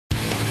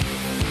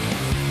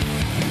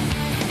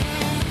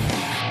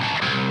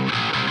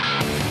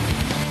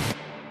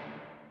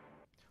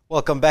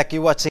Welcome back.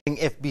 You're watching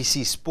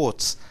FBC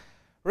Sports.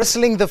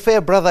 Wrestling the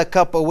Fairbrother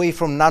Cup away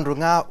from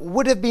Nandrunga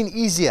would have been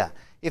easier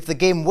if the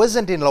game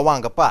wasn't in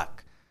Lawanga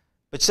Park.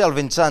 But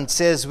Shelvin Chand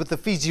says with the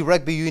Fiji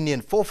Rugby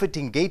Union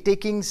forfeiting gate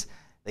takings,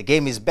 the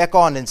game is back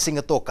on in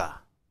Singatoka.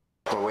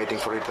 We're waiting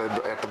for it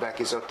at the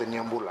back is at the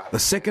Nyambula. The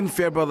second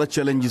Fairbrother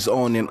Challenge is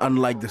on, and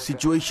unlike the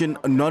situation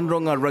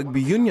Nandrunga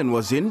Rugby Union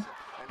was in,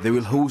 they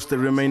will host the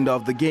remainder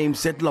of the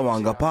games at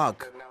Lawanga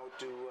Park.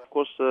 Of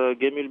course, the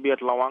game will be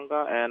at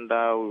Lawanga, and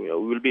we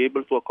will be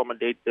able to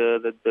accommodate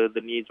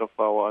the needs of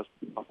our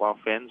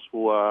fans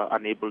who are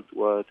unable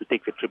to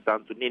take the trip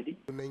down to Nindi.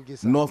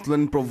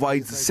 Northland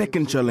provides the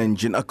second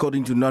challenge, and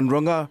according to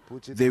Nandrunga,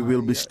 they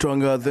will be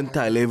stronger than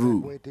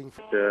Tailevu.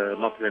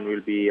 Northland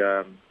will be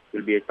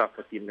a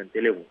tougher team than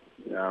Tailevu.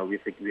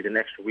 With an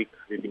extra week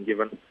they've been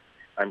given,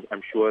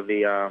 I'm sure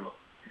they are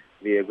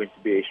going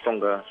to be a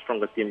stronger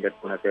team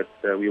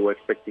that we were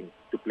expecting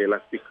to play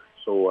last week.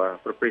 So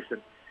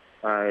preparation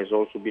has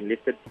also been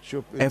lifted.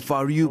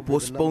 FRU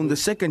postponed the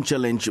second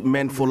challenge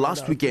meant for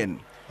last weekend.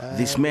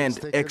 This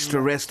meant extra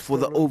rest for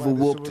the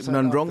overworked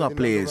Nandrunga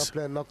players.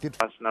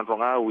 As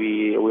Nandrunga,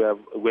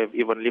 we have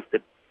even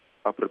lifted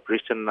our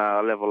preparation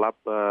level up,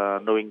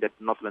 knowing that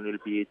Northland will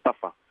be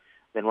tougher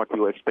than what we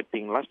were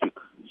expecting last week.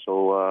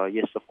 So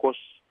yes, of course,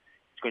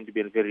 it's going to be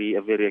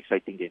a very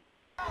exciting game.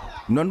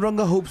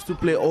 Nandrunga hopes to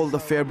play all the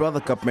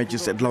Fairbrother Cup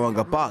matches at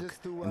Lawanga Park,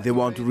 and they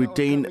want to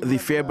retain the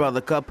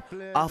Fairbrother Cup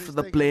after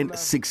the planned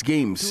 6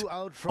 games.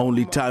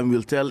 Only time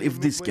will tell if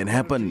this can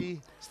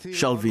happen.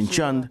 Shelvin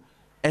Chand,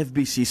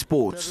 FBC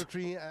Sports.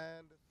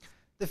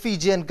 The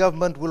Fijian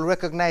government will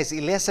recognize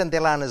Ilyas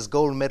Ndelana's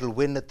gold medal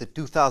win at the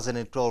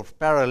 2012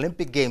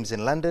 Paralympic Games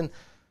in London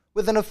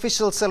with an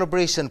official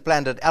celebration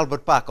planned at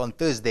Albert Park on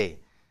Thursday.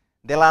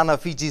 Ndelana,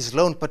 Fiji's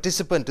lone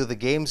participant to the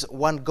Games,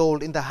 won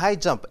gold in the high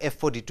jump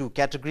F42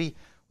 category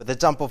with a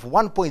jump of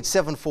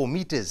 1.74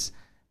 meters,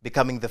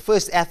 becoming the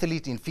first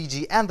athlete in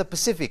Fiji and the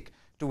Pacific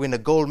to win a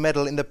gold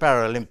medal in the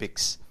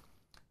Paralympics.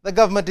 The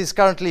government is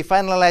currently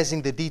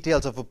finalizing the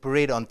details of a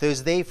parade on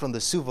Thursday from the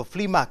Suva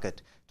Flea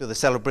Market to the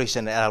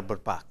celebration at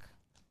Albert Park.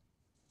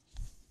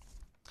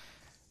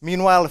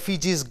 Meanwhile,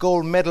 Fiji's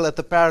gold medal at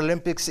the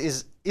Paralympics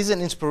is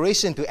an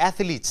inspiration to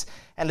athletes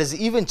and has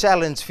even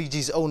challenged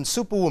Fiji's own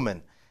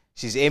superwoman.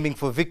 She's aiming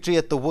for victory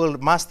at the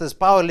World Masters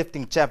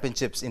Powerlifting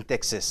Championships in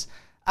Texas.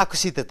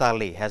 Akusita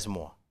Tale has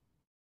more.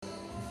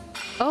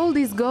 All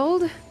this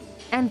gold,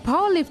 and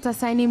powerlifter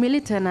Saini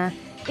Militana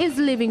is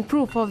living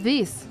proof of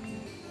this.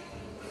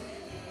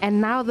 And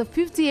now the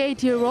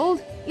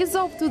 58-year-old is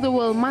off to the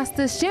World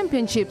Masters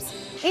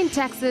Championships in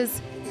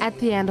Texas at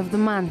the end of the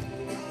month.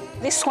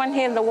 This one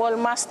here, the World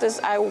Masters,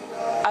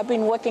 I've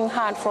been working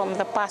hard from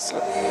the past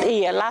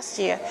year, last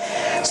year,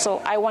 so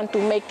I want to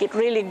make it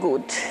really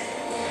good.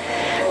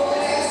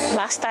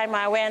 Last time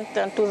I went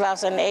in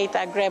 2008,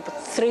 I grabbed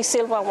 3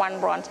 silver, 1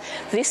 bronze.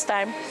 This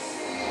time,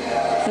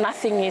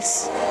 nothing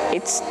is,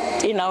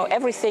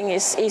 everything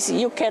is easy.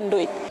 You can do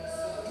it.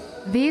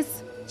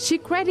 This, she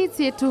credits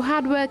it to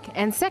hard work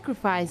and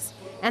sacrifice,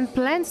 and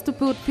plans to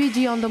put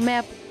Fiji on the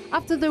map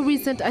after the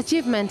recent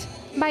achievement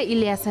by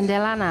Ilyas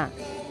Ndelana.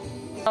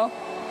 No,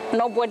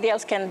 nobody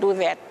else can do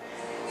that,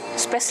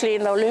 especially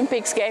in the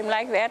Olympics game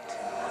like that.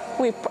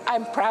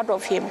 I'm proud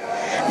of him.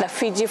 The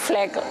Fiji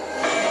flag,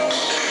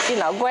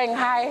 going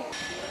high.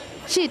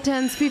 She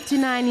turns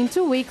 59 in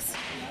 2 weeks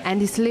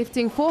and is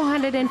lifting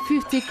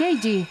 450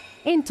 kg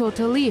in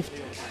total lift.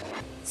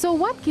 So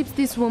what keeps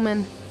this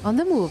woman on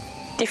the move?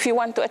 If you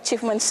want to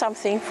achieve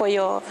something for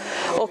your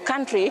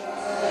country,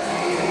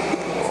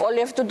 all you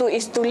have to do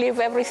is to leave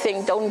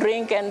everything. Don't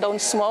drink and don't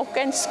smoke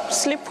and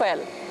sleep well.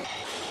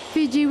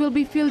 Fiji will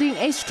be fielding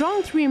a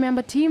strong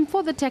 3-member team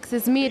for the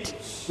Texas meet,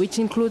 which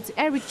includes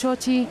Eric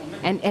Chochi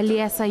and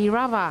Eliasa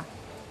Irava.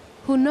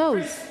 Who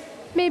knows?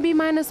 Maybe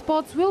minor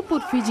sports will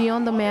put Fiji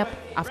on the map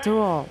after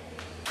all.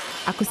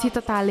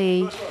 Akusita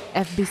Tale,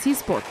 FBC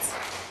Sports.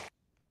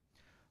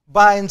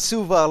 Ba and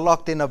Suva are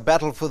locked in a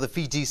battle for the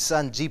Fiji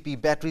Sun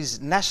GP Batteries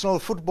National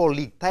Football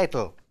League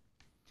title.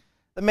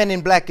 The Men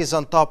in Black is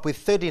on top with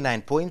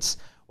 39 points,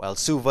 while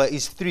Suva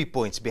is 3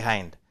 points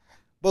behind.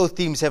 Both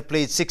teams have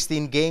played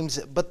 16 games,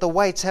 but the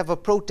Whites have a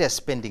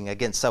protest pending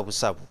against Sabu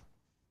Sabu.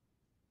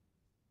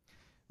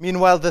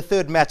 Meanwhile, the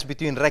third match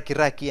between Raki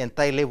Raki and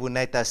Tailevu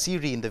Naita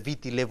Siri in the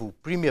VT Levu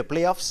Premier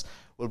Playoffs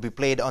will be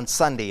played on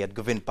Sunday at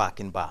Govind Park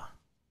in Ba.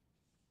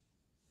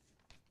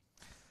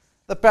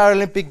 The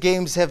Paralympic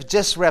Games have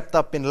just wrapped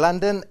up in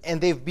London,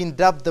 and they've been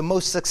dubbed the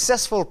most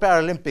successful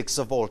Paralympics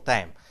of all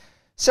time.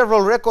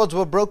 Several records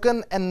were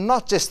broken, and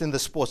not just in the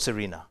sports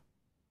arena.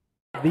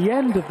 The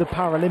end of the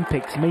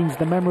Paralympics means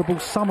the memorable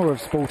summer of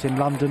sport in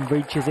London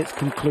reaches its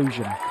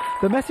conclusion.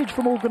 The message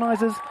from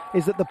organisers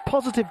is that the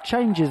positive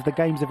changes the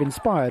Games have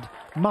inspired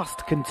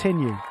must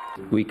continue.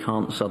 We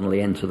can't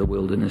suddenly enter the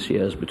wilderness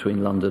years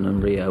between London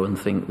and Rio and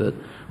think that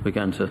we're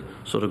going to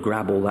sort of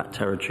grab all that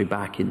territory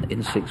back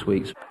in 6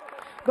 weeks.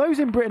 Those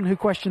in Britain who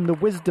question the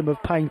wisdom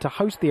of paying to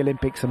host the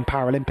Olympics and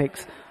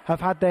Paralympics have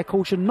had their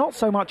caution not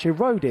so much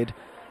eroded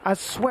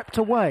as swept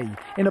away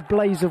in a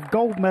blaze of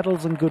gold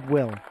medals and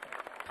goodwill.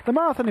 The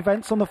marathon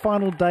events on the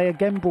final day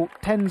again brought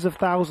tens of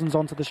thousands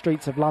onto the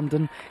streets of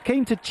London,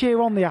 keen to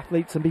cheer on the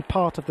athletes and be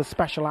part of the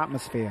special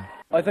atmosphere.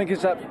 I think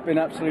it's been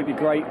absolutely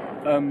great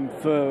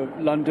for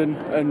London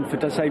and for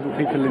disabled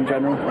people in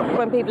general.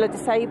 When people are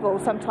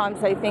disabled,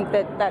 sometimes they think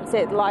that that's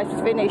it, life's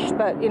finished,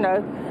 but, you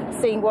know,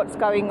 seeing what's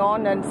going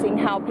on and seeing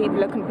how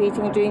people are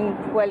competing and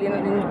doing well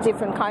in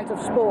different kinds of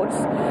sports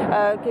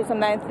gives them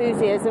that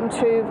enthusiasm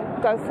to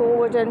go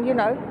forward and, you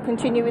know,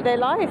 continue with their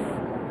life.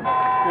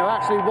 You know, I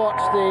actually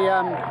watched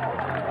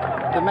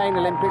the main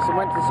Olympics and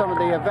went to some of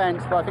the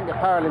events, but I think the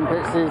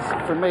Paralympics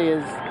is, for me,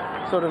 is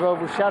sort of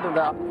overshadowed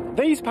that.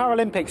 These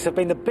Paralympics have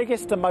been the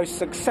biggest and most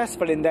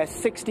successful in their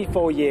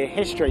 64-year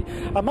history.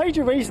 A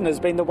major reason has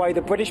been the way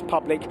the British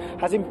public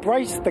has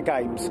embraced the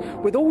Games,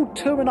 with all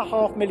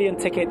 2.5 million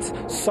tickets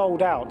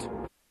sold out.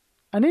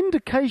 An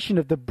indication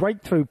of the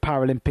breakthrough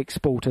Paralympic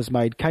sport has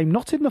made came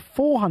not in the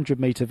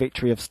 400-metre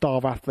victory of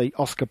star athlete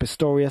Oscar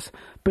Pistorius,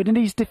 but in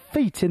his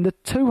defeat in the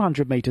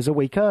 200 metres a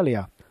week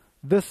earlier.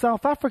 The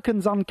South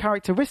African's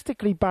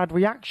uncharacteristically bad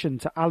reaction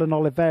to Alan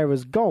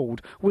Oliveira's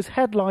gold was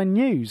headline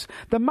news.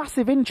 The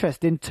massive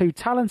interest in two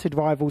talented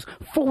rivals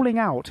falling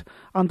out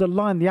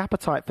underlined the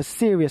appetite for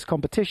serious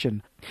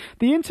competition.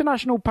 The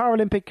International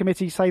Paralympic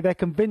Committee say they're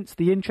convinced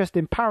the interest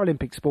in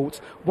Paralympic sports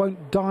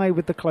won't die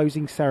with the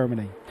closing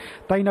ceremony.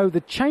 They know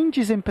the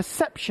changes in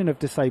perception of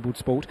disabled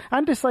sport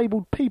and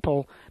disabled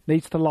people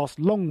needs to last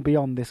long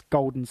beyond this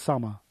golden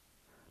summer.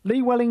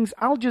 Lee Wellings,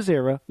 Al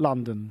Jazeera,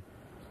 London.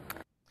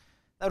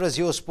 That was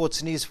your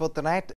sports news for tonight.